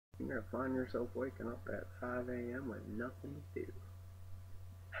gonna find yourself waking up at 5 a.m. with nothing to do.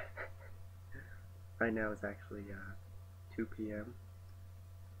 Right now it's actually 2 p.m.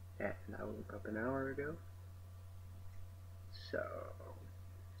 and I woke up an hour ago. So,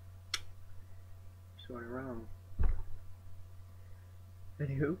 sort of wrong.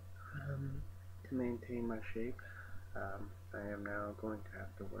 Anywho, to maintain my shape, I am now going to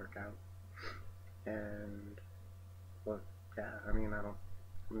have to work out. And, well, yeah, I mean,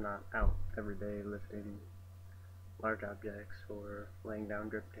 I'm not out every day lifting large objects or laying down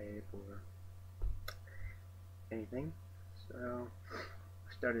drip tape or anything. So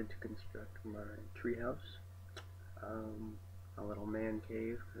I started to construct my treehouse, a little man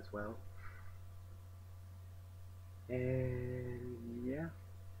cave as well. And yeah,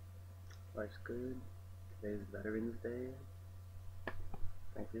 life's good. Today's Veterans Day.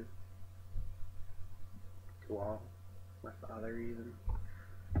 Thank you to all. My father even.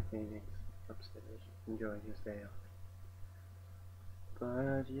 He's upstairs enjoying his day off.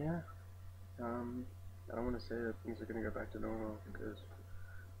 But yeah, I don't want to say that things are gonna go back to normal because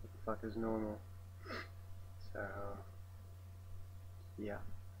what the fuck is normal? So yeah,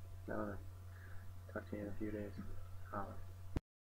 I don't know. Talk to you in a few days. Holla.